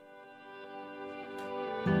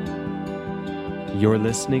You're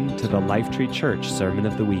listening to the Lifetree Church Sermon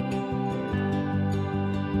of the Week.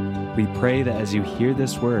 We pray that as you hear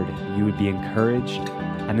this word, you would be encouraged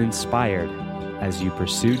and inspired as you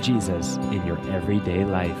pursue Jesus in your everyday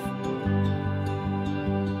life.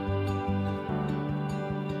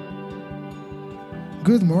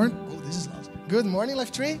 Good morning. Oh, this is loud. Good morning,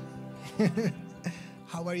 Lifetree.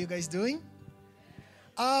 How are you guys doing?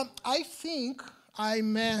 I think I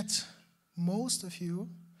met most of you.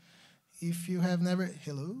 If you have never,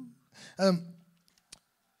 hello.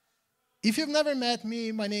 If you've never met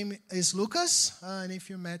me, my name is Lucas. And if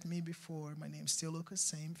you met me before, my name is still Lucas.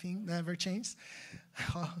 Same thing, never changed.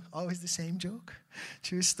 Always the same joke.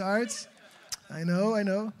 2 starts. I know.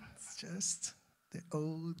 It's just the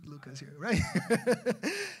old Lucas here, right?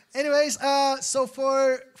 Anyways, so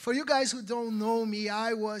for you guys who don't know me,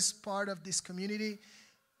 I was part of this community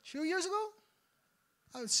 2 years ago.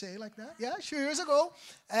 I would say like that. Yeah, 2 years ago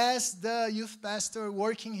as the youth pastor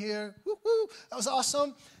working here. Woo-hoo, that was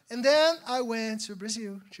awesome. And then I went to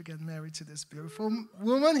Brazil to get married to this beautiful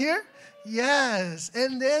woman here. Yes.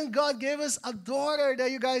 And then God gave us a daughter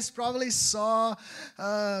that you guys probably saw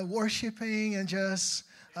worshiping and just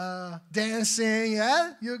dancing.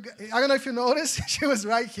 Yeah, I don't know if you noticed. She was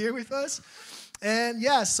right here with us. And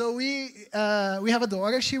yeah, so we have a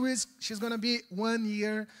daughter. She's going to be 1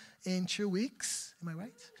 year in 2 weeks. Am I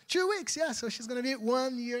right? 2 weeks, yeah. So she's going to be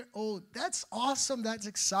 1 year old. That's awesome. That's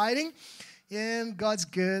exciting. And God's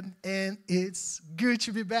good. And it's good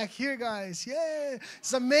to be back here, guys. Yeah.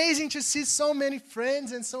 It's amazing to see so many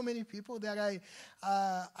friends and so many people that I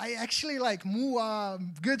actually like. Mua,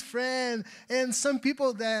 good friend. And some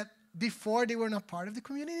people that before they were not part of the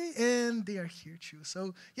community. And they are here too.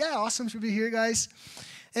 So, yeah, awesome to be here, guys.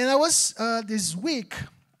 And I was this week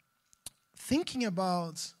thinking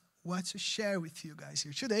about what to share with you guys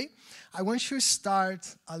here today. I want to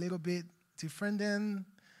start a little bit different than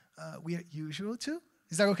we are usual to.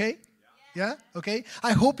 Is that okay? Yeah? Okay.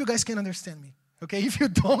 I hope you guys can understand me. Okay? If you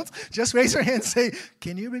don't, just raise your hand and say,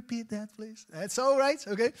 can you repeat that, please? That's all right.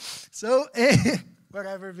 Okay? So,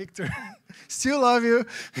 whatever, Victor. Still love you.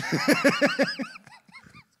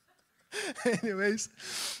 Anyways.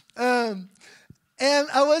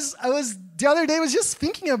 And I was the other day was just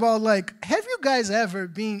thinking about, like, have you guys ever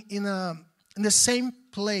been in the same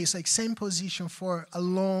place, like same position for a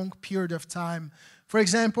long period of time? For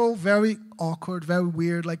example, very awkward, very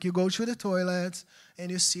weird, like you go to the toilet and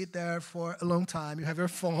you sit there for a long time. You have your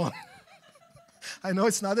phone. I know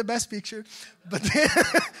it's not the best picture, but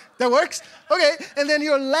that works. Okay, and then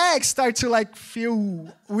your legs start to like feel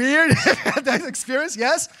weird. That experience,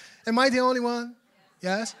 yes? Am I the only one?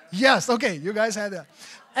 Yes? Yes, okay, you guys had that.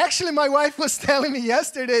 Actually, my wife was telling me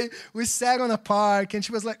yesterday, we sat on a park, and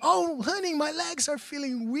she was like, oh, honey, my legs are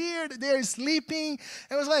feeling weird. They're sleeping.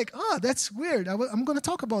 I was like, oh, that's weird. I'm going to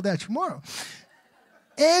talk about that tomorrow.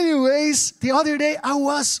 Anyways, the other day, I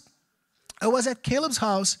was at Caleb's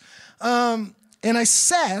house, and I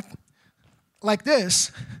sat like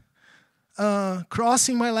this,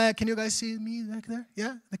 crossing my leg. Can you guys see me back there?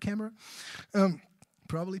 Yeah, the camera?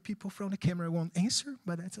 Probably people from the camera won't answer,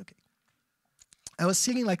 but that's okay. I was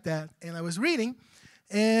sitting like that, and I was reading,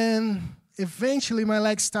 and eventually my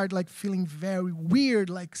legs started like feeling very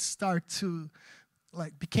weird,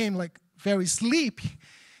 became like very sleepy.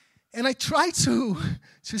 And I tried to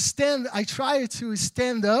stand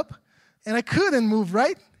up, and I couldn't move,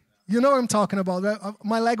 right? You know what I'm talking about. Right?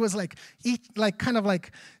 My leg was kind of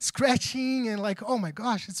scratching, and like, oh my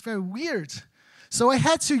gosh, it's very weird. So I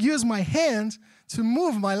had to use my hand to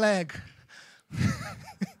move my leg.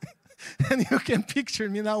 And you can picture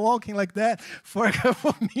me now walking like that for a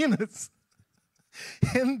couple of minutes.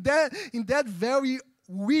 And in that very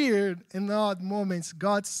weird and odd moments,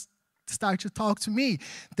 God started to talk to me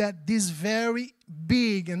that this very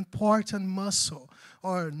big, important muscle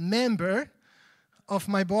or member of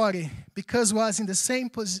my body, because it was in the same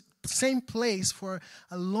place for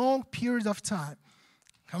a long period of time.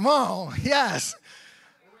 Come on, yes.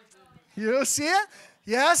 You see it?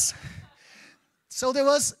 Yes. So there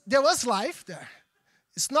was life there.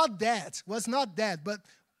 It's not dead. Was not dead, but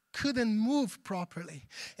couldn't move properly.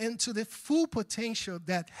 And to the full potential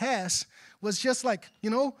that has was just like,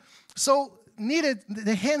 so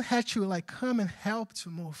the hand had to like come and help to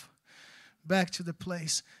move back to the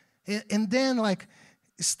place. And then like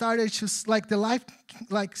it started to like the life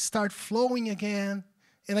like start flowing again.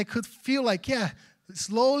 And I could feel like,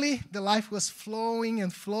 slowly the life was flowing,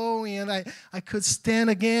 and I could stand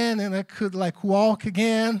again, and I could like walk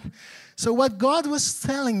again. So what God was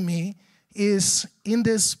telling me is, in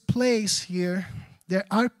this place here, there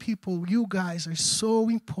are people, you guys are so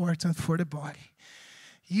important for the body.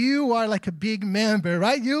 you are like a big member,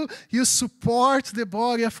 right? You support the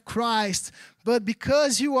body of Christ. But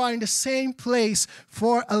because you are in the same place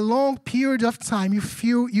for a long period of time, you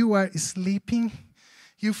feel you are sleeping.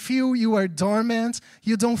 You feel you are dormant.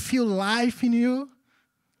 You don't feel life in you.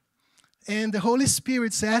 And the Holy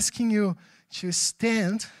Spirit's asking you to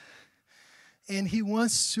stand. And He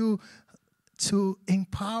wants to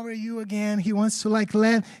empower you again. He wants to let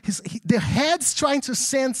the head's trying to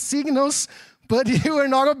send signals, but you are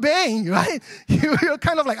not obeying, right? You're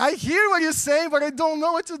kind of like, I hear what you're saying, but I don't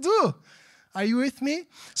know what to do. Are you with me?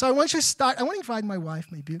 So I want you to start. I want to invite my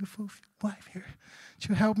wife, my beautiful wife here,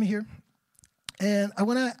 to help me here. And I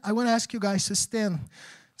want to ask you guys to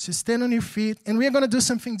stand on your feet, and we're going to do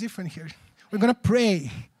something different here. We're going to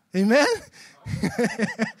pray. Amen?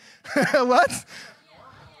 What?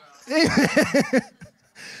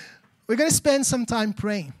 We're going to spend some time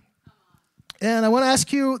praying. And I want to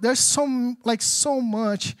ask you, there's so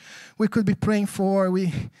much we could be praying for.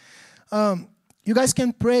 You guys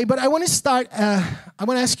can pray, but I want to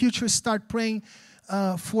ask you to start praying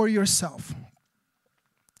for yourself.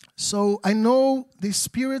 So I know the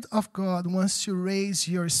Spirit of God wants to raise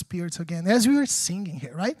your spirit again, as we were singing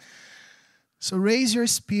here, right? So raise your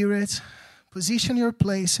spirit, position your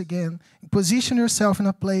place again, position yourself in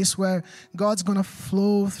a place where God's going to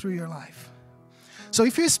flow through your life. So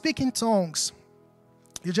if you speak in tongues,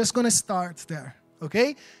 you're just going to start there,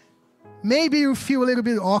 okay? Maybe you feel a little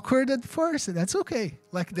bit awkward at first. That's okay,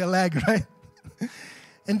 like the leg, right?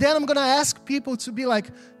 And then I'm going to ask people to be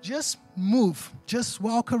like, just move. Just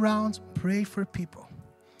walk around, pray for people.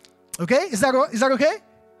 Okay? Is that okay?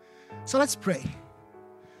 So let's pray.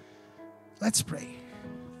 Let's pray.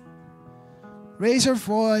 Raise your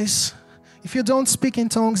voice. If you don't speak in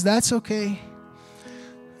tongues, that's okay.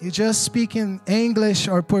 You just speak in English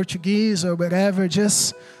or Portuguese or whatever.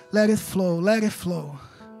 Just let it flow. Let it flow.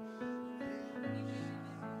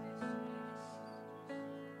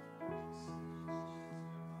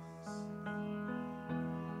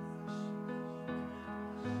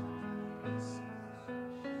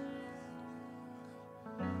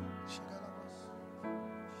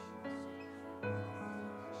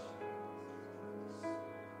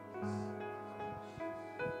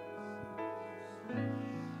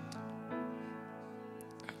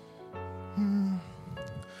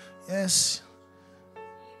 Yes.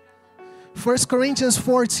 1 Corinthians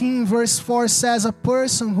 14 verse 4 says, a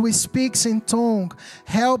person who speaks in tongue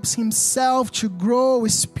helps himself to grow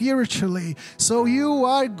spiritually. So you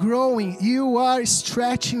are growing. You are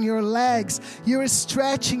stretching your legs. You're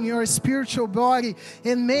stretching your spiritual body.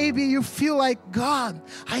 And maybe you feel like, God,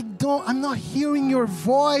 I'm not hearing your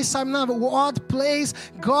voice. I'm not in what place.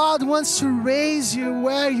 God wants to raise you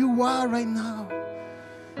where you are right now.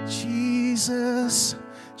 Jesus.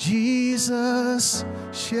 Jesus,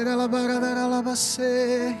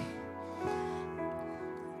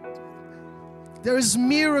 there is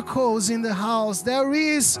miracles in the house. There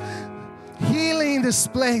is healing in this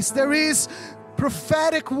place. There is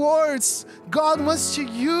prophetic words. God wants to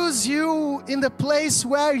use you in the place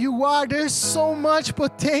where you are. There's so much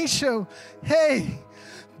potential. Hey,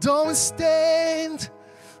 don't stay in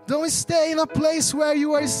a place where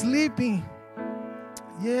you are sleeping.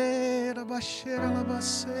 Yeah,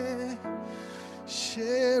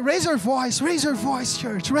 raise your voice,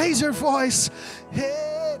 church. Raise your voice.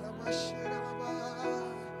 Yes,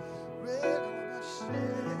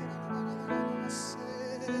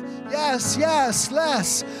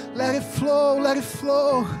 let it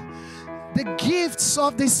flow. The gifts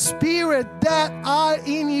of the Spirit that are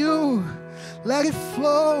in you, let it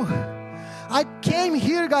flow. I came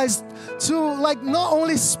here, guys, to not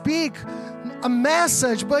only speak a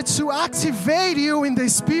message, but to activate you in the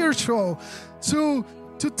spiritual, to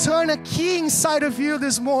turn a key inside of you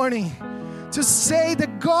this morning, to say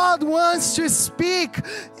that God wants to speak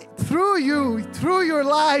through you, through your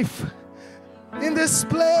life in this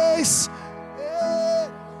place.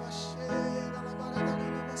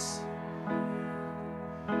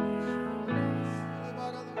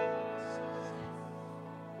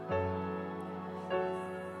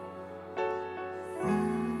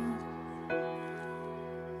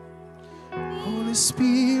 Holy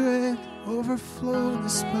Spirit, overflow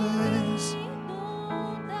this place.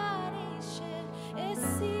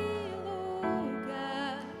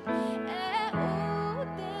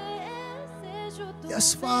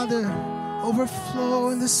 Yes, Father, overflow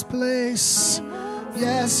in this place.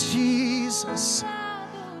 Yes, Jesus.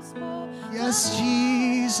 Yes,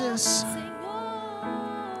 Jesus.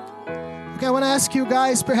 Okay, I want to ask you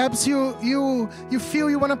guys, perhaps you feel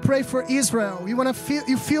you want to pray for Israel.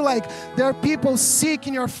 You feel like there are people sick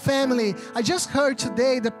in your family. I just heard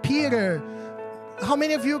today that Peter, how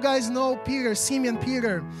many of you guys know Peter, Simeon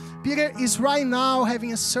Peter? Peter is right now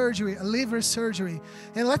having a surgery, a liver surgery.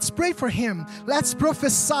 And let's pray for him. Let's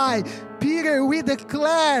prophesy. Peter, we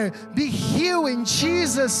declare, be healed in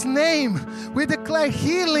Jesus' name. We declare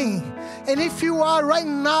healing. And if you are right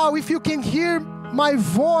now, if you can hear my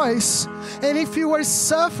voice, and if you are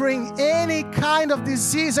suffering any kind of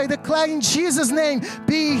disease, I declare in Jesus' name,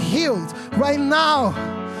 be healed right now.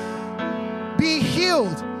 Be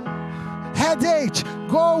healed. Headache,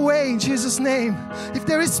 go away in Jesus' name. If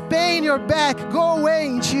there is pain in your back, go away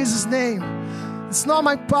in Jesus' name. It's not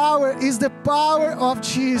my power, it's the power of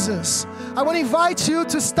Jesus. I want to invite you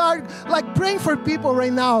to start praying for people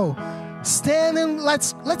right now. Stand and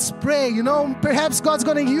let's pray. Perhaps God's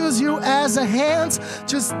going to use you as a hand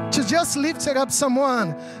to just lift up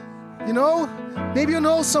someone. Maybe you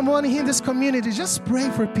know someone in this community. Just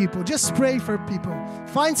pray for people. Just pray for people.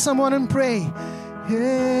 Find someone and pray.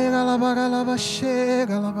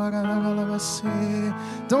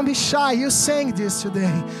 Don't be shy. You sang this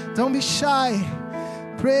today. Don't be shy.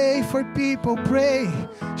 Pray for people. Pray.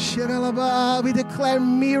 We declare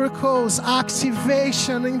miracles,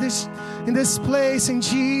 activation in this place in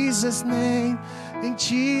Jesus' name. In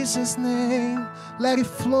Jesus' name. Let it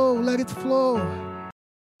flow. Let it flow.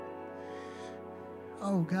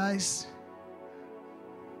 Oh, guys.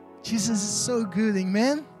 Jesus is so good.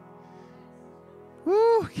 Amen.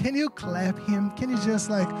 Woo, can you clap him? Can you just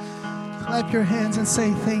clap your hands and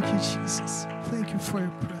say, thank you, Jesus. Thank you for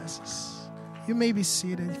your presence. You may be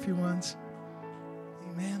seated if you want.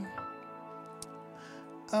 Amen.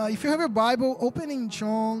 If you have your Bible, open in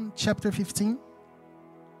John chapter 15.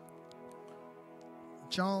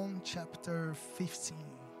 John chapter 15.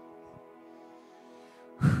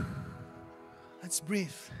 Let's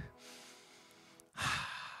breathe.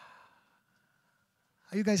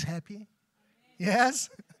 Are you guys happy? Yes?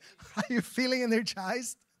 Are you feeling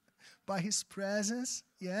energized by His presence?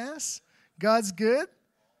 Yes? God's good?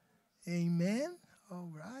 Amen? All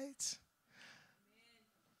right.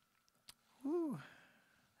 Ooh.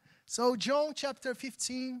 So John chapter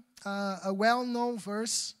 15, a well-known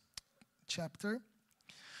chapter.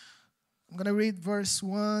 I'm going to read verse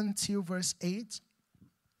 1 till verse 8.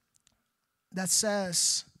 That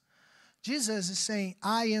says, Jesus is saying,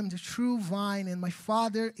 I am the true vine and my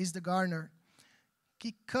Father is the gardener.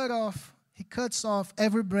 He cuts off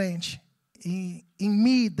every branch in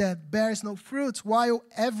me that bears no fruit, while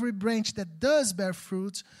every branch that does bear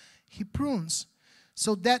fruit, He prunes,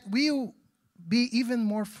 so that we'll be even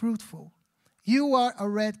more fruitful. You are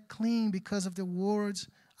already clean because of the words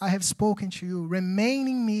I have spoken to you. Remain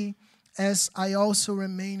in me as I also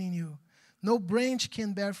remain in you. No branch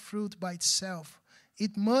can bear fruit by itself.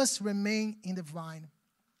 It must remain in the vine.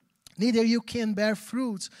 Neither you can bear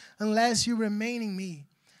fruit unless you remain in me.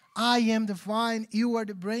 I am the vine, you are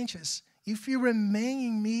the branches. If you remain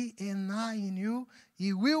in me and I in you,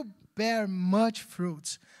 you will bear much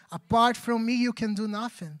fruit. Apart from me, you can do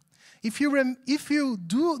nothing. If you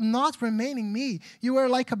do not remain in me, you are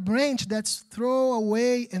like a branch that's thrown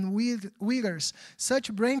away and withers.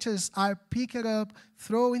 Such branches are picked up,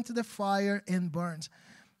 thrown into the fire, and burned.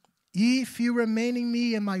 If you remain in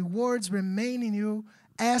me and my words remain in you,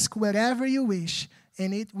 ask whatever you wish,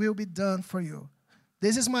 and it will be done for you.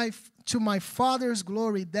 This is to my Father's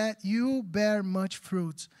glory that you bear much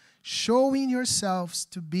fruit, showing yourselves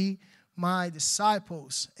to be my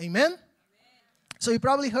disciples. Amen? So you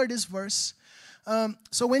probably heard this verse.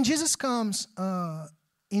 So when Jesus comes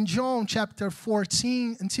in John chapter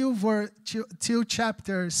 14 until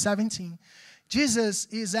chapter 17, Jesus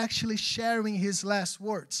is actually sharing his last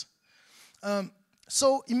words.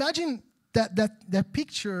 So imagine that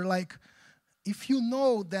picture, like if you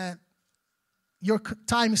know that your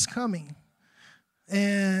time is coming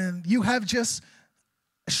and you have just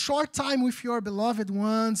a short time with your beloved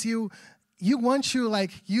ones, you want to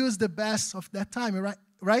use the best of that time,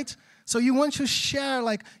 right? So you want to share,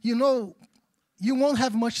 you won't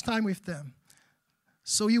have much time with them.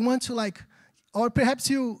 So you want to or perhaps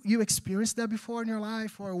you experienced that before in your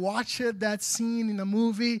life, or watched that scene in a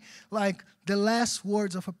movie, like the last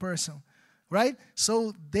words of a person, right?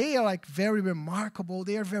 So they are very remarkable.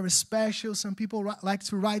 They are very special. Some people like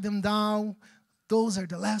to write them down. Those are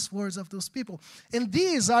the last words of those people. And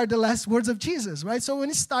these are the last words of Jesus, right? So when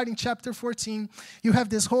you start in chapter 14, you have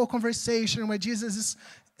this whole conversation where Jesus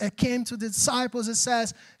came to the disciples and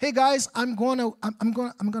says, "Hey guys, I'm gonna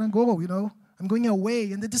go, I'm going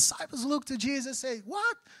away." And the disciples look to Jesus and say,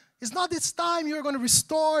 "What? It's not this time you're going to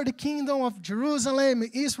restore the kingdom of Jerusalem,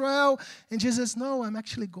 Israel. And Jesus says, no, I'm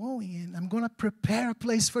actually going in. I'm going to prepare a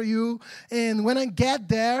place for you. And when I get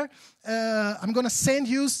there, I'm going to send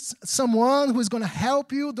you someone who's going to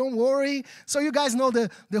help you. Don't worry. So you guys know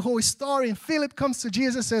the whole story. And Philip comes to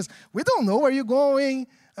Jesus and says, we don't know where you're going.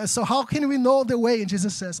 So how can we know the way? And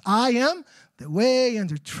Jesus says, I am the way and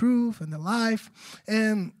the truth and the life.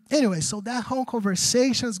 And anyway, so that whole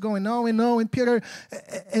conversation is going on and Peter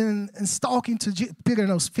is talking to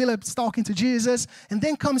Philip's talking to Jesus, and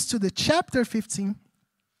then comes to the chapter 15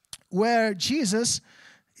 where Jesus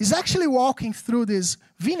is actually walking through this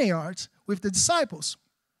vineyard with the disciples.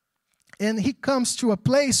 And he comes to a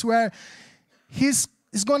place where he's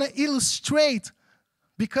going to illustrate,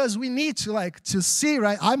 because we need to see,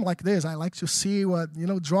 right? I'm like this. I like to see what,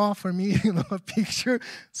 draw for me, a picture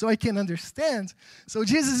so I can understand. So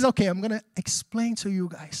Jesus is, okay, I'm going to explain to you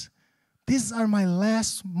guys. These are my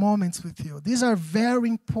last moments with you. These are very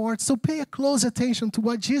important. So pay a close attention to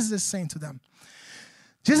what Jesus is saying to them.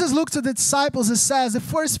 Jesus looked to the disciples and says, the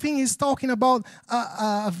first thing he's talking about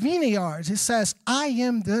a vineyard. He says, I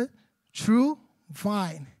am the true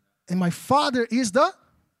vine, and my Father is the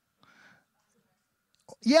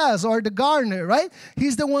or the gardener, right?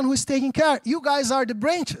 He's the one who's taking care. You guys are the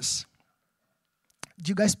branches. Do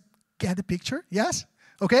you guys get the picture? Yes?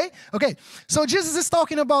 Okay? So Jesus is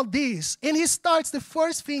talking about this. And he starts the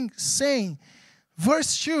first thing saying,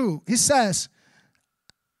 verse 2, he says,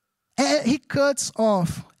 he cuts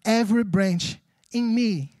off every branch in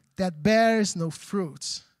me that bears no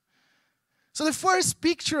fruits. So the first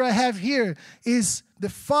picture I have here is the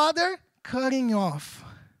Father cutting off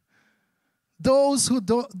those who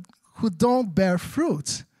don't bear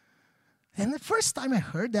fruit. And the first time I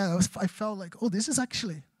heard that, I felt like, oh, this is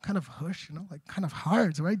actually kind of harsh, kind of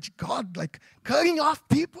hard, right? God, cutting off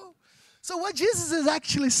people. So what Jesus is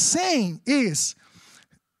actually saying is,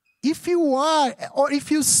 if you are, or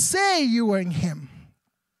if you say you are in Him,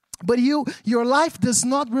 but your life does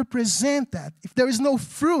not represent that, if there is no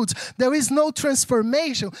fruit, there is no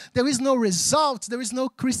transformation, there is no results, there is no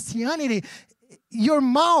Christianity, your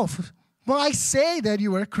mouth might say that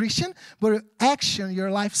you are a Christian, but your action,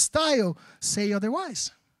 your lifestyle say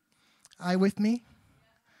otherwise. Are you with me?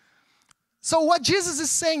 So what Jesus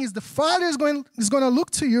is saying is the Father is going to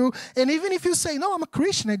look to you, and even if you say, no, I'm a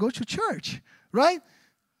Christian, I go to church, right?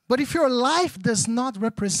 But if your life does not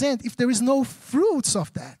represent, if there is no fruits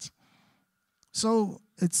of that, so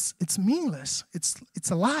it's meaningless.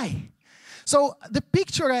 It's a lie. So the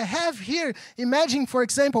picture I have here, imagine, for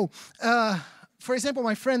example,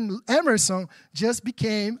 my friend Emerson just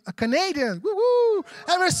became a Canadian. Woo-hoo!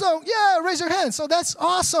 Emerson, yeah, raise your hand. So that's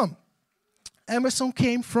awesome. Emerson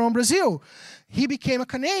came from Brazil. He became a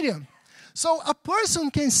Canadian. So a person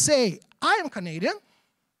can say, I am Canadian.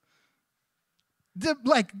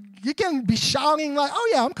 You can be shouting oh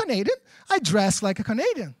yeah, I'm Canadian. I dress like a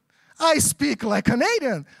Canadian. I speak like a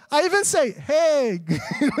Canadian. I even say, hey,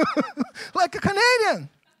 like a Canadian.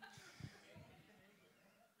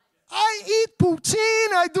 I eat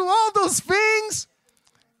poutine, I do all those things.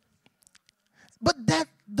 But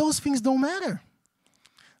those things don't matter.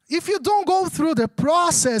 If you don't go through the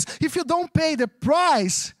process, if you don't pay the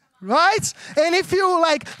price, right? And if you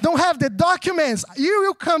don't have the documents, you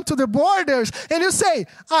will come to the borders and you say,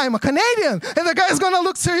 I'm a Canadian. And the guy is going to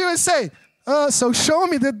look to you and say, so show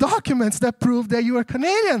me the documents that prove that you are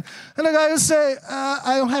Canadian. And the guy will say,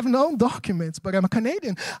 I don't have no documents, but I'm a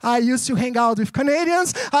Canadian. I used to hang out with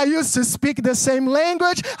Canadians. I used to speak the same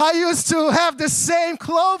language. I used to have the same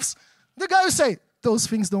clothes. The guy will say, those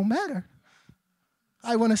things don't matter.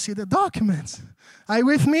 I want to see the documents. Are you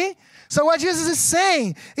with me? So what Jesus is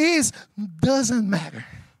saying is, doesn't matter.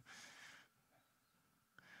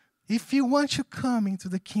 If you want to come into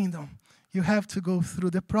the kingdom, you have to go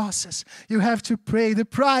through the process. You have to pay the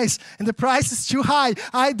price. And the price is too high.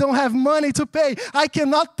 I don't have money to pay. I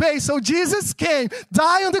cannot pay. So Jesus came,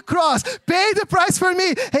 died on the cross, paid the price for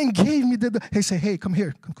me, and gave me He said, hey, come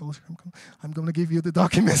here. Come closer. I'm going to give you the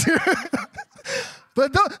documents here.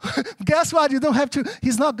 But guess what? You don't have to.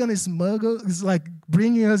 He's not going to smuggle. He's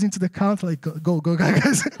bringing us into the counter go,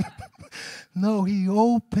 guys. No, He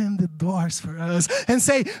opened the doors for us and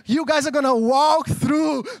say, you guys are going to walk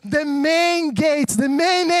through the main gates, the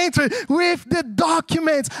main entry with the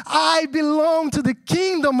documents. I belong to the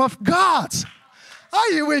kingdom of God. Are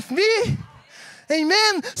you with me?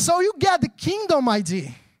 Amen. So you get the kingdom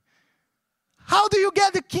ID. How do you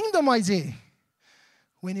get the kingdom ID?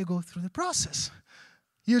 When you go through the process.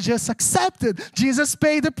 You just accepted. Jesus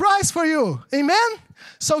paid the price for you. Amen?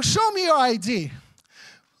 So show me your ID.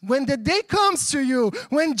 When the day comes to you,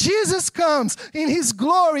 when Jesus comes in his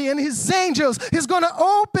glory and his angels, he's going to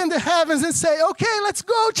open the heavens and say, okay, let's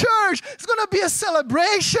go, church. It's going to be a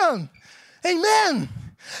celebration. Amen.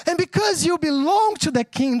 And because you belong to the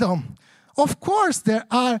kingdom, of course, there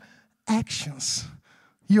are actions.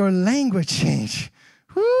 Your language change.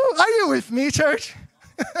 Woo, are you with me, church?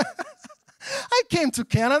 I came to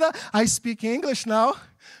Canada. I speak English now.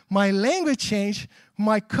 My language changed.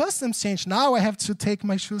 My customs changed. Now I have to take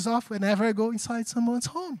my shoes off whenever I go inside someone's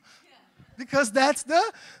home. Because that's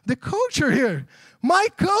the culture here. My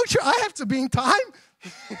culture, I have to be in time.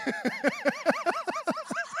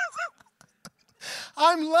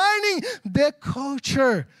 I'm learning the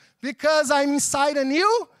culture because I'm inside a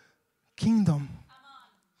new kingdom.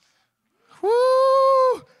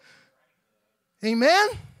 Woo! Amen?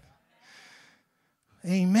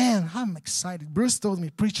 Amen. I'm excited. Bruce told me,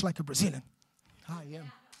 preach like a Brazilian. I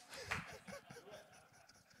am.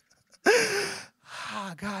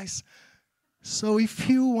 Guys. So if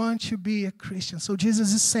you want to be a Christian, so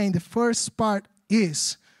Jesus is saying the first part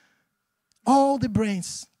is all the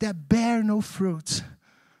branches that bear no fruit,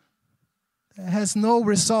 that has no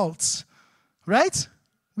results, right?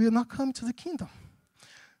 Will not come to the kingdom.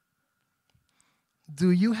 Do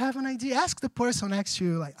you have an idea? Ask the person next to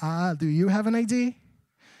you, like, do you have an idea?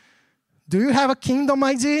 Do you have a kingdom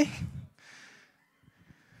idea?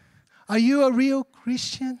 Are you a real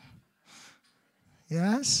Christian?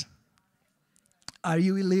 Yes? Are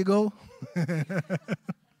you illegal?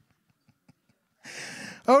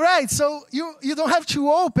 All right, so you don't have to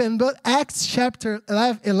open, but Acts chapter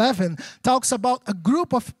 11 talks about a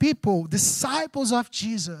group of people, disciples of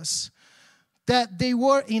Jesus, that they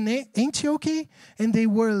were in Antioch and they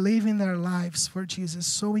were living their lives for Jesus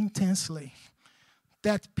so intensely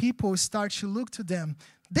that people start to look to them.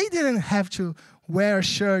 They didn't have to wear a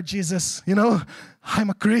shirt, Jesus, I'm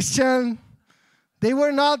a Christian. They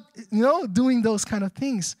were not, doing those kind of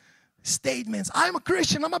things. Statements, I'm a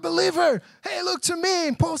Christian, I'm a believer. Hey, look to me,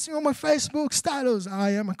 and posting on my Facebook status,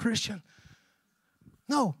 I am a Christian.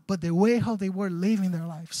 No, but the way how they were living their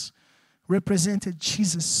lives represented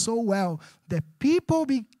Jesus so well that people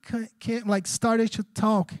started to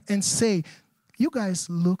talk and say, you guys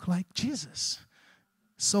look like Jesus.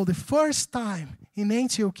 So the first time in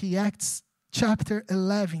Antioch, Acts chapter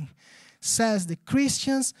 11, says the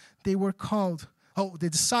Christians, the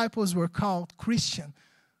disciples were called Christian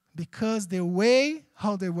because the way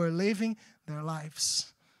how they were living their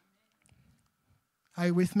lives. Are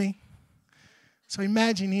you with me? So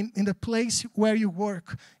imagine in the place where you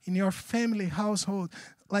work, in your family household,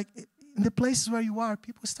 like in the places where you are,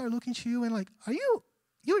 people start looking to you and like,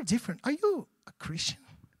 you're different. Are you a Christian?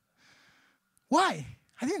 Why?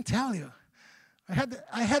 I didn't tell you.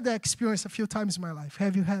 I had that experience a few times in my life.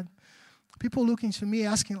 Have you had people looking to me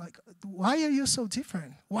asking like, why are you so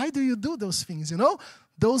different? Why do you do those things?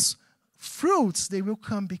 Those fruits, they will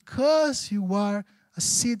come because you are a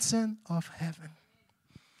citizen of heaven.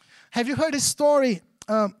 Have you heard a story?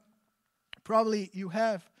 Probably you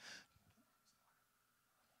have.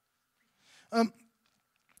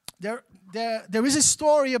 There is a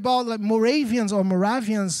story about like Moravians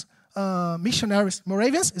missionaries.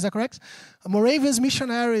 Moravians, is that correct? Moravians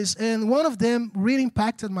missionaries, and one of them really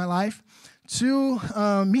impacted my life. Two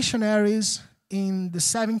missionaries in the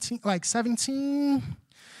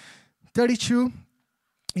 1732. In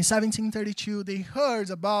 1732, they heard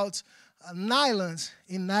about an island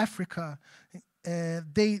in Africa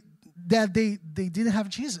that they didn't have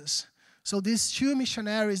Jesus. So these two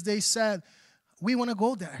missionaries, they said, we want to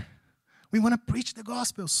go there. We want to preach the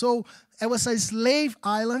gospel. So it was a slave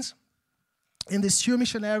island, and these two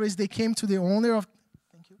missionaries, they came to the owner of.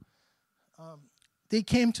 They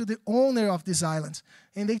came to the owner of this island,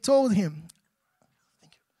 and they told him,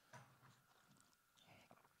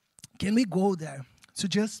 can we go there to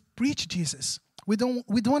just preach Jesus? We don't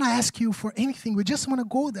want to ask you for anything. We just want to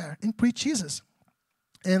go there and preach Jesus.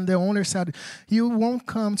 And the owner said, you won't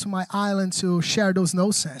come to my island to share those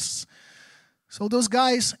nonsense. So those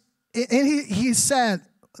guys, and he said,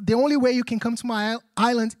 the only way you can come to my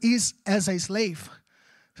island is as a slave.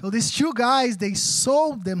 So these two guys, they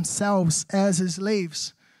sold themselves as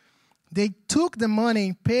slaves. They took the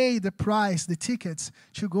money, paid the price, the tickets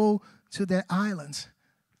to go to their island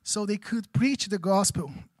so they could preach the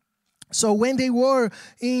gospel. So when they were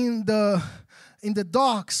in the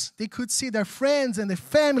docks, they could see their friends and their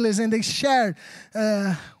families, and they shared.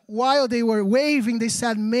 While they were waving, they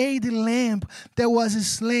said, may the lamb that was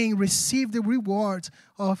slain receive the reward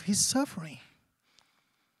of his suffering.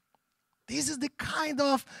 This is the kind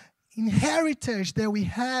of inheritance that we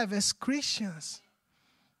have as Christians.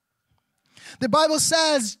 The Bible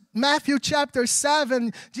says, Matthew chapter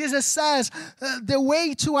 7, Jesus says, the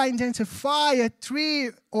way to identify a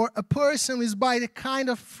tree or a person is by the kind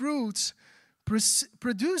of fruits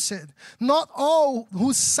produce it. Not all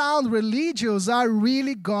who sound religious are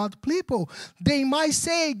really God people. They might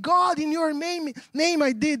say, God, in your name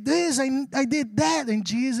I did this, I did that. And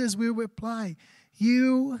Jesus will reply,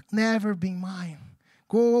 you never been mine.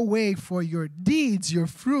 Go away, for your deeds, your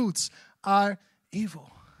fruits are evil.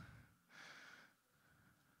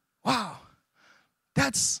 Wow,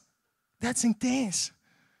 that's intense.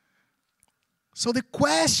 So the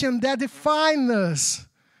question that defines us,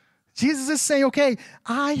 Jesus is saying, okay,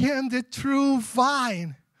 I am the true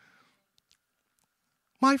vine.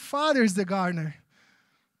 My Father is the gardener.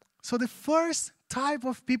 So the first type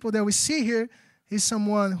of people that we see here is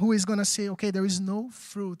someone who is going to say, okay, there is no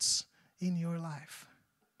fruits in your life.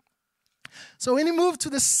 So when you move to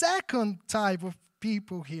the second type of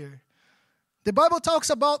people here, the Bible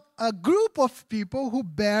talks about a group of people who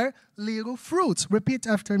bear little fruits. Repeat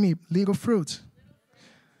after me, little fruits.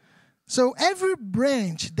 So every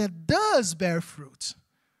branch that does bear fruit,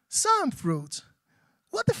 some fruit,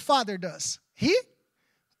 what the Father does, He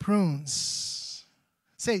prunes.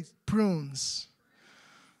 Say, prunes.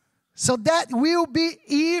 So that will be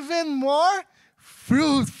even more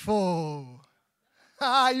fruitful.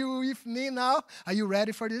 Are you with me now? Are you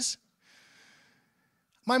ready for this?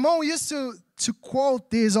 My mom used to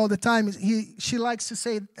quote this all the time. She likes to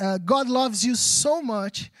say, God loves you so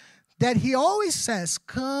much that He always says,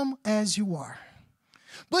 come as you are.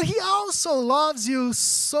 But He also loves you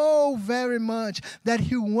so very much that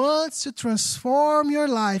He wants to transform your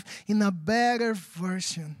life in a better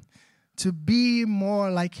version, to be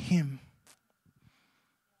more like Him.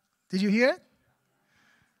 Did you hear it?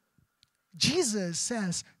 Jesus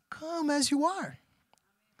says, come as you are.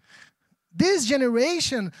 This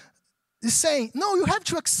generation is saying, no, you have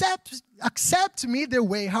to accept me the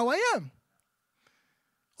way how I am.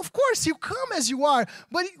 Of course, you come as you are,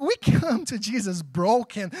 but we come to Jesus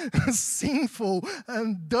broken, sinful,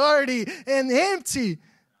 and dirty, and empty.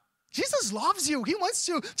 Jesus loves you. He wants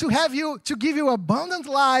to have you, to give you abundant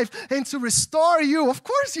life and to restore you. Of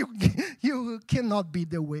course, you cannot be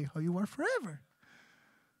the way how you are forever.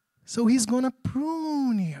 So He's going to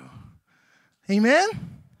prune you. Amen?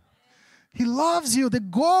 He loves you. The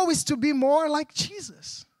goal is to be more like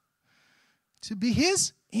Jesus, to be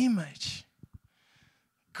His image.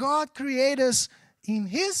 God created us in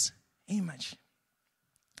His image.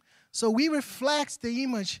 So we reflect the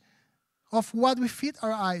image of what we fit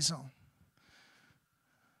our eyes on.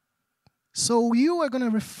 So you are going to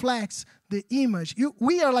reflect the image.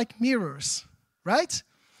 We are like mirrors, right?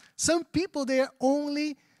 Some people, they are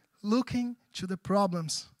only looking to the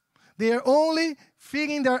problems. They are only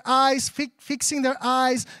fixing their eyes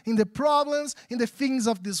in the problems, in the things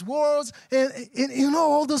of this world, and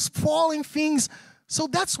all those falling things. So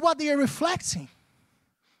that's what they are reflecting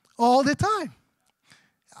all the time.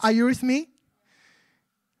 Are you with me?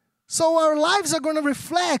 So our lives are going to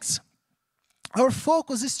reflect. Our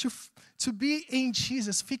focus is to be in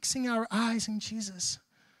Jesus, fixing our eyes in Jesus.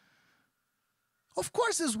 Of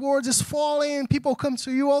course, this world is falling. People come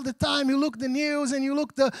to you all the time. You look the news and you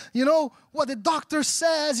look what the doctor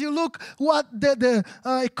says. You look what the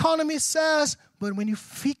economy says. But when you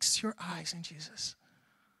fix your eyes in Jesus,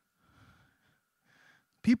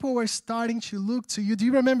 people were starting to look to you. Do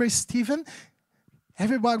you remember Estevam?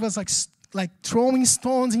 Everybody was like throwing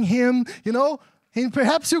stones in him, And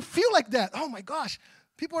perhaps you feel like that. Oh my gosh.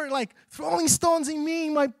 People are like throwing stones in me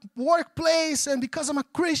in my workplace and because I'm a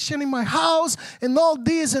Christian in my house and all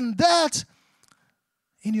this and that.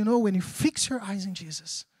 And when you fix your eyes in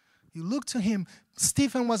Jesus, you look to Him.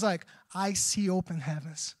 Stephen was like, I see open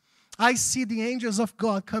heavens. I see the angels of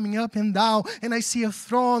God coming up and down, and I see a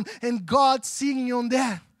throne and God sitting on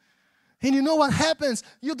that. And you know what happens?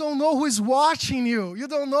 You don't know who is watching you. You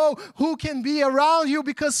don't know who can be around you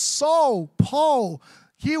because Paul,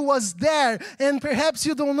 he was there. And perhaps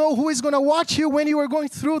you don't know who is going to watch you when you are going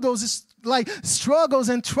through those struggles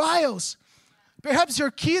and trials. Perhaps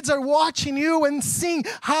your kids are watching you and seeing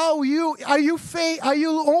how are you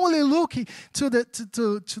only looking to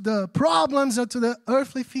the problems or to the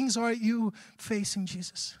earthly things, or are you facing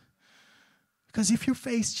Jesus? Because if you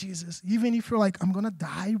face Jesus, even if you're like, I'm going to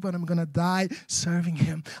die, but I'm going to die serving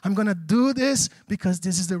Him. I'm going to do this because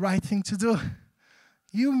this is the right thing to do.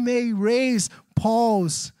 You may raise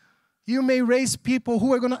Pauls. You may raise people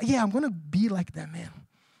who are going to, I'm going to be like that man.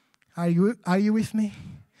 Are you with me?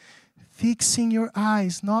 Fixing your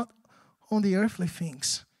eyes not on the earthly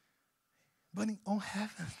things, but on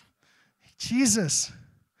heaven. Jesus.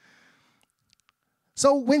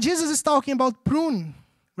 So when Jesus is talking about pruning,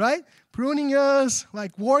 right? Pruning us,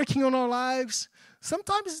 like working on our lives,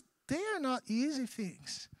 sometimes they are not easy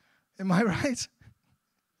things. Am I right?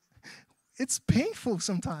 It's painful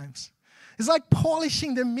sometimes. It's like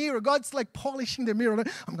polishing the mirror. God's like polishing the mirror.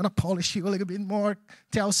 I'm going to polish you a little bit more,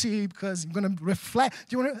 Chelsea, because I'm going to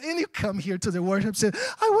reflect. And you come here to the worship and say,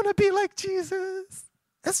 I want to be like Jesus.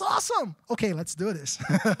 It's awesome. Okay, let's do this.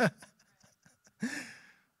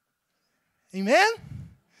 Amen?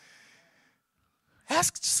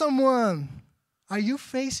 Ask someone, are you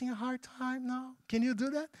facing a hard time now? Can you do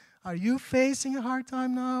that? Are you facing a hard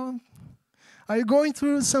time now? Are you going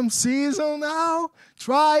through some season now?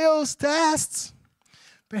 Trials, tests?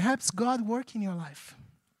 Perhaps God works in your life.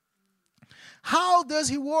 How does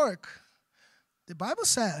He work? The Bible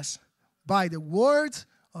says, by the word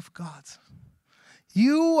of God.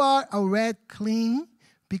 You are already clean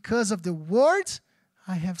because of the word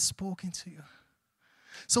I have spoken to you.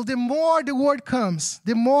 So the more the word comes,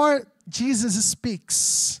 the more Jesus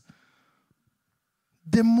speaks,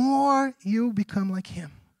 the more you become like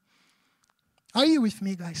Him. Are you with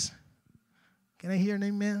me, guys? Can I hear an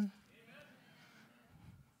amen? Amen?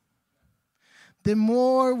 The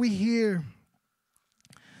more we hear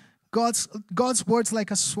God's words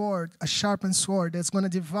like a sword, a sharpened sword that's going to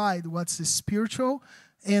divide what's spiritual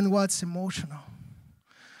and what's emotional.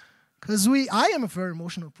 Because I am a very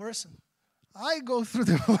emotional person. I go through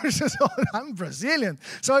the emotions. I'm Brazilian.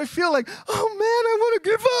 So I feel like, oh man, I want to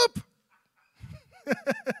give up.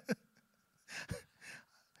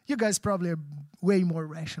 You guys probably are way more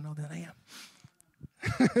rational than I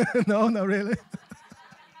am. No, not really.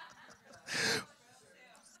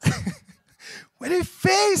 When we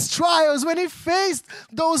face trials, when we face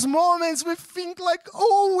those moments, we think like,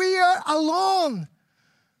 oh, we are alone.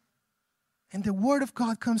 And the Word of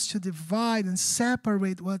God comes to divide and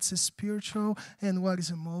separate what's spiritual and what is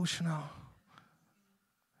emotional.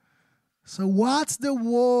 So what's the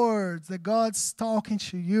word that God's talking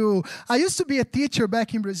to you? I used to be a teacher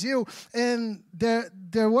back in Brazil, and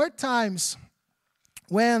there were times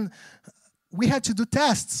when we had to do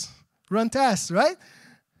tests, run tests, right?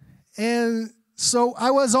 And so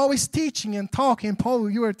I was always teaching and talking. Paul,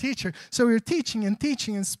 you were a teacher. So we were teaching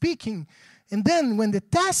and speaking. And then when the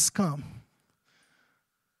tests come,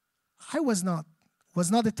 was not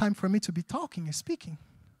the time for me to be talking and speaking.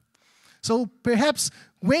 So perhaps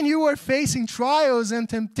when you are facing trials and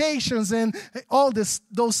temptations and all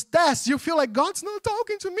those tests, you feel like God's not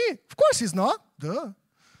talking to me. Of course He's not. Duh.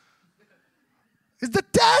 It's the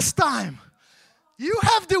test time. You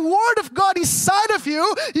have the Word of God inside of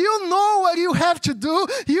you. You know what you have to do.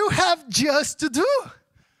 You have just to do.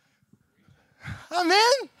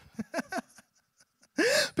 Amen?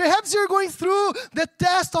 Perhaps you're going through the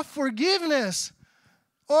test of forgiveness,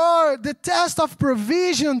 or the test of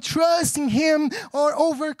provision, trusting Him, or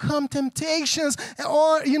overcome temptations,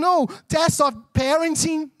 or, test of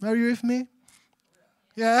parenting. Are you with me?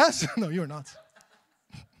 Yes? No, you're not.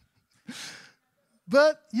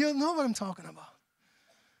 But you know what I'm talking about.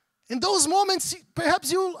 In those moments,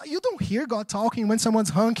 perhaps you don't hear God talking when someone's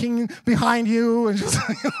honking behind you. And just,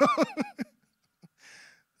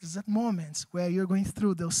 There's that moments where you're going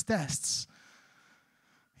through those tests.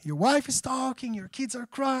 Your wife is talking, your kids are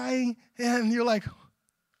crying, and you're like,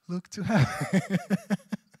 look to heaven.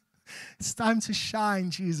 It's time to shine,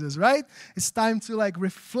 Jesus, right? It's time to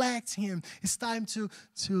reflect Him. It's time to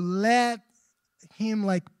let Him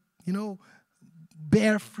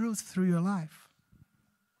bear fruit through your life.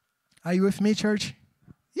 Are you with me, church?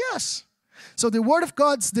 Yes. So the Word of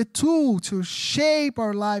God's the tool to shape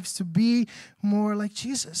our lives to be more like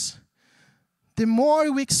Jesus. The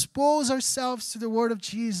more we expose ourselves to the Word of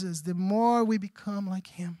Jesus, the more we become like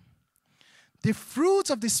Him. The fruits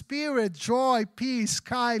of the Spirit, joy, peace,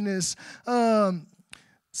 kindness,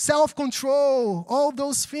 self-control, all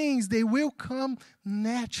those things, they will come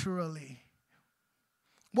naturally.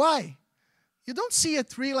 Why? You don't see a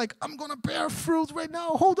tree like, I'm going to bear fruit right now.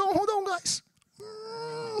 Hold on, guys.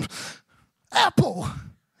 Apple.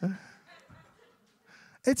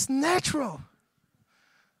 It's natural.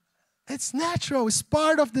 It's natural. It's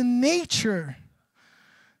part of the nature.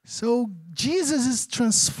 So Jesus is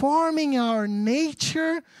transforming our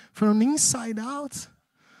nature from inside out.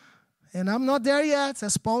 And I'm not there yet.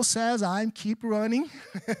 As Paul says, I keep running.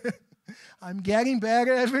 I'm getting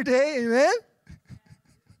better every day. Amen?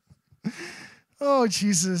 Oh,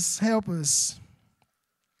 Jesus, help us.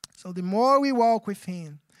 So the more we walk with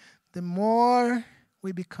Him, the more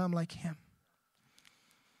we become like Him.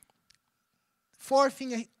 Fourth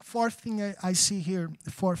thing I see here,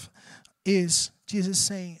 the fourth, is Jesus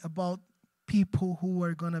saying about people who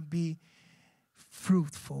are going to be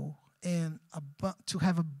fruitful and to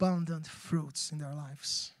have abundant fruits in their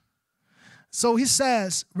lives. So he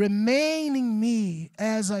says, remain in me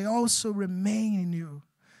as I also remain in you.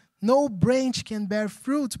 No branch can bear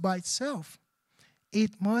fruit by itself.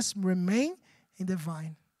 It must remain in the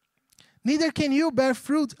vine. Neither can you bear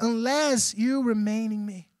fruit unless you remain in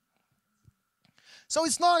me. So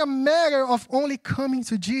it's not a matter of only coming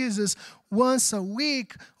to Jesus once a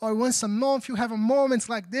week or once a month. You have a moment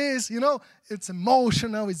like this, it's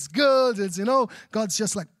emotional, it's good, it's, God's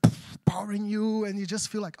just like powering you and you just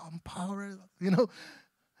feel like, I'm powered,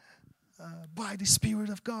 by the Spirit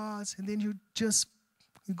of God. And then you're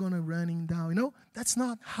going to running down, That's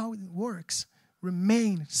not how it works.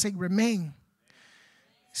 Remain, say remain.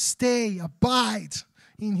 Stay, abide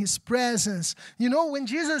in His presence.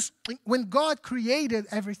 When God created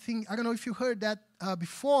everything, I don't know if you heard that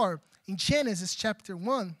before, in Genesis chapter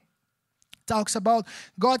 1, talks about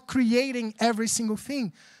God creating every single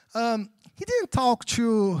thing. He didn't talk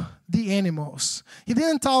to the animals. He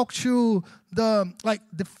didn't talk to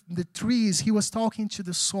the trees. He was talking to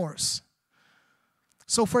the source.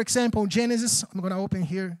 So, for example, Genesis, I'm going to open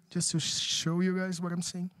here just to show you guys what I'm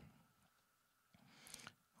saying.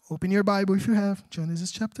 Open your Bible if you have,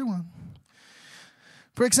 Genesis chapter 1.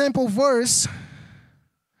 For example, verse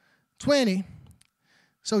 20.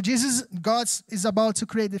 So God is about to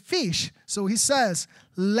create the fish. So he says,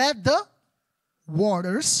 let the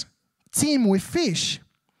waters teem with fish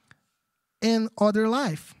and other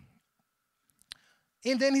life.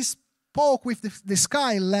 And then he spoke with the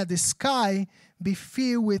sky, let the sky be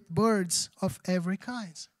filled with birds of every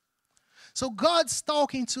kind. So God's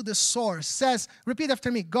talking to the source. Says, repeat after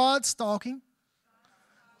me. God's talking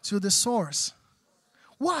to the source.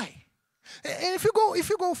 Why? And if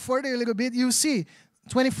you go further a little bit, you see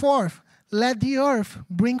 24th. Let the earth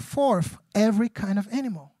bring forth every kind of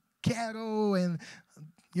animal, cattle and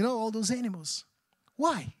all those animals.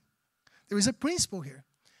 Why? There is a principle here.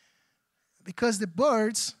 Because the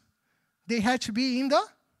birds, they had to be in the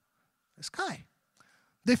sky.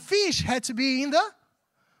 The fish had to be in the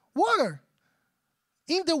water.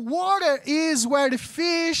 In the water is where the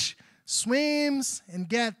fish swims and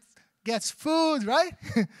gets food, right?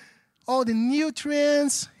 All the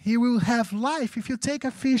nutrients, he will have life. If you take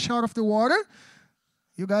a fish out of the water,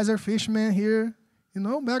 you guys are fishermen here,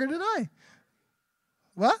 better than I.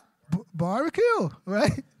 What? Barbecue,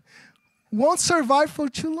 right? Won't survive for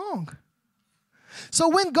too long. So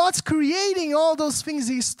when God's creating all those things,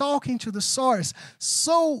 He's talking to the source.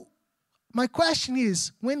 So my question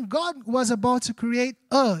is, when God was about to create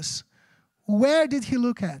us, where did He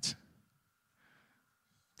look at?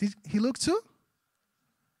 Did He look to?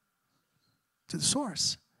 To the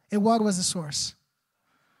source. And what was the source?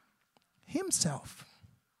 Himself.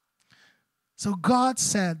 So God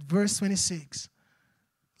said, verse 26,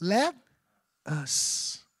 let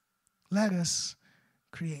us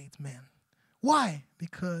create man. Why?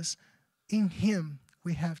 Because in Him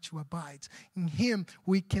we have to abide. In Him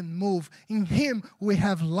we can move. In Him we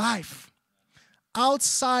have life.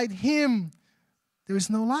 Outside Him, there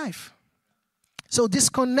is no life. So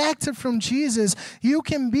disconnected from Jesus, you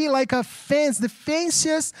can be like a fence, the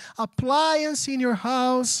fanciest appliance in your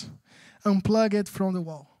house, unplug it from the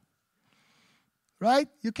wall. Right?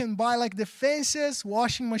 You can buy like the fanciest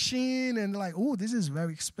washing machine and like, oh, this is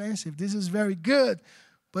very expensive. This is very good.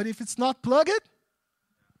 But if it's not plugged,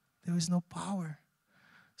 there is no power.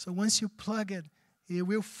 So once you plug it, it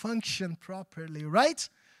will function properly, right?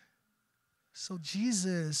 So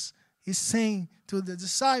Jesus is saying to the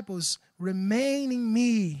disciples, remain in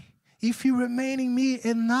me. If you remain in me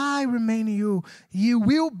and I remain in you, you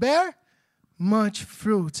will bear much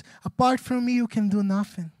fruit. Apart from me, you can do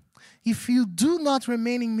nothing. If you do not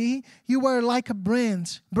remain in me, you are like a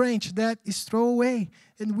branch that is thrown away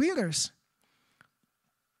and withers.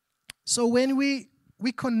 So when we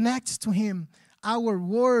connect to Him, our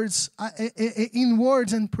words, in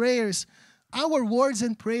words and prayers, our words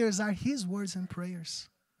and prayers are His words and prayers.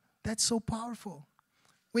 That's so powerful.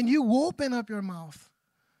 When you open up your mouth,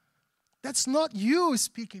 that's not you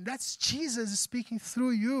speaking. That's Jesus speaking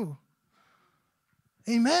through you.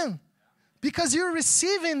 Amen. Because you're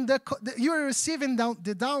receiving the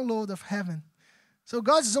download of heaven. So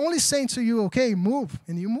God's only saying to you, okay, move,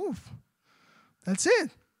 and you move. That's it.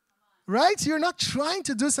 Right? You're not trying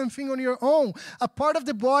to do something on your own. A part of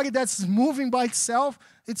the body that's moving by itself,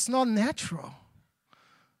 it's not natural.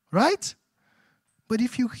 Right? But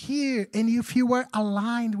if you hear and if you are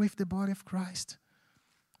aligned with the body of Christ,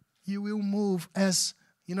 you will move as,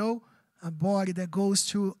 a body that goes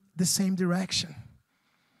to the same direction.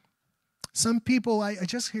 Some people, I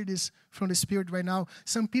just hear this from the Spirit right now.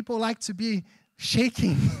 Some people like to be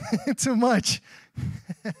shaking too much.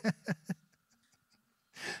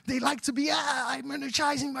 They like to be, I'm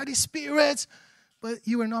energizing by the Spirit, but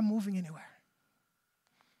you are not moving anywhere.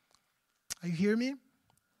 Are you hearing me?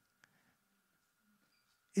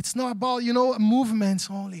 It's not about, movements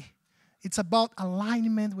only. It's about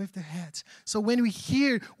alignment with the head. So when we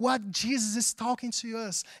hear what Jesus is talking to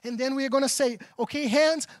us, and then we're going to say, okay,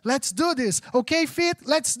 hands, let's do this. Okay, feet,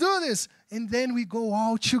 let's do this. And then we go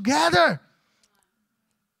all together.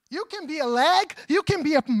 You can be a leg. You can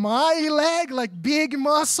be a mighty leg, like big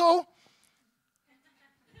muscle.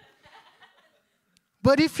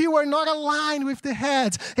 But if you are not aligned with the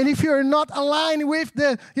head, and if you are not aligned with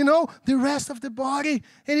the rest of the body,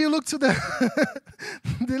 and you look to the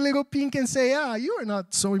the little pink and say, you are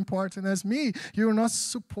not so important as me. You are not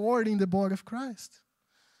supporting the body of Christ.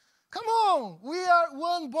 Come on, we are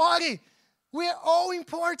one body. We are all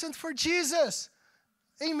important for Jesus.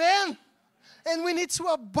 Amen. And we need to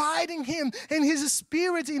abide in Him and His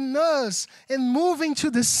Spirit in us and moving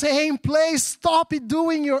to the same place. Stop it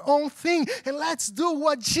doing your own thing and let's do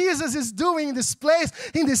what Jesus is doing in this place,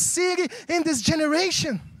 in this city, in this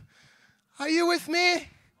generation. Are you with me?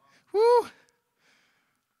 Woo!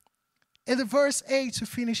 And the verse 8 to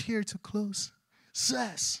finish here to close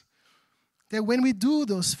says that when we do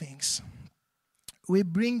those things, we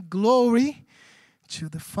bring glory to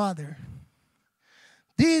the Father.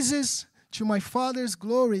 This is to my Father's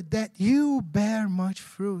glory, that you bear much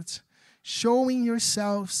fruit, showing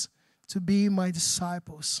yourselves to be my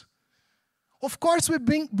disciples. Of course, we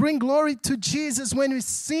bring glory to Jesus when we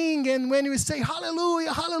sing and when we say,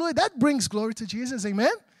 hallelujah, hallelujah. That brings glory to Jesus,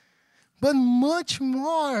 amen? But much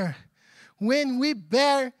more when we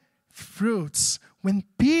bear fruits, when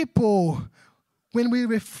we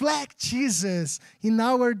reflect Jesus in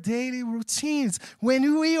our daily routines,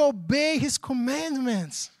 when we obey His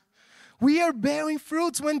commandments. We are bearing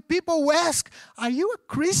fruits. When people ask, are you a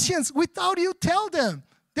Christian? Without you tell them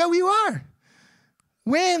that we are.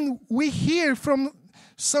 When we hear from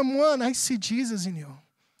someone, I see Jesus in you.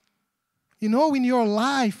 In your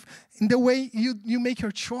life, in the way you make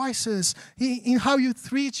your choices, in how you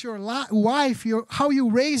treat your wife, how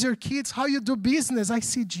you raise your kids, how you do business, I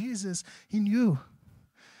see Jesus in you.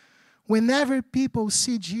 Whenever people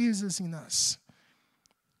see Jesus in us,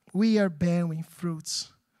 we are bearing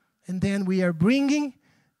fruits. And then we are bringing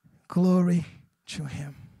glory to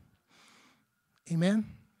Him. Amen?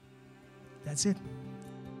 That's it.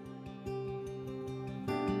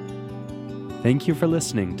 Thank you for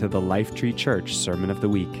listening to the Lifetree Church Sermon of the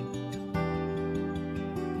Week.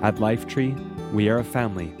 At Lifetree, we are a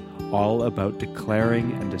family all about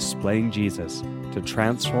declaring and displaying Jesus to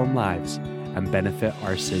transform lives and benefit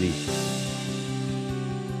our city.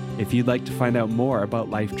 If you'd like to find out more about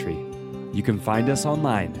Lifetree, you can find us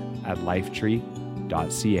online at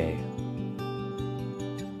lifetree.ca.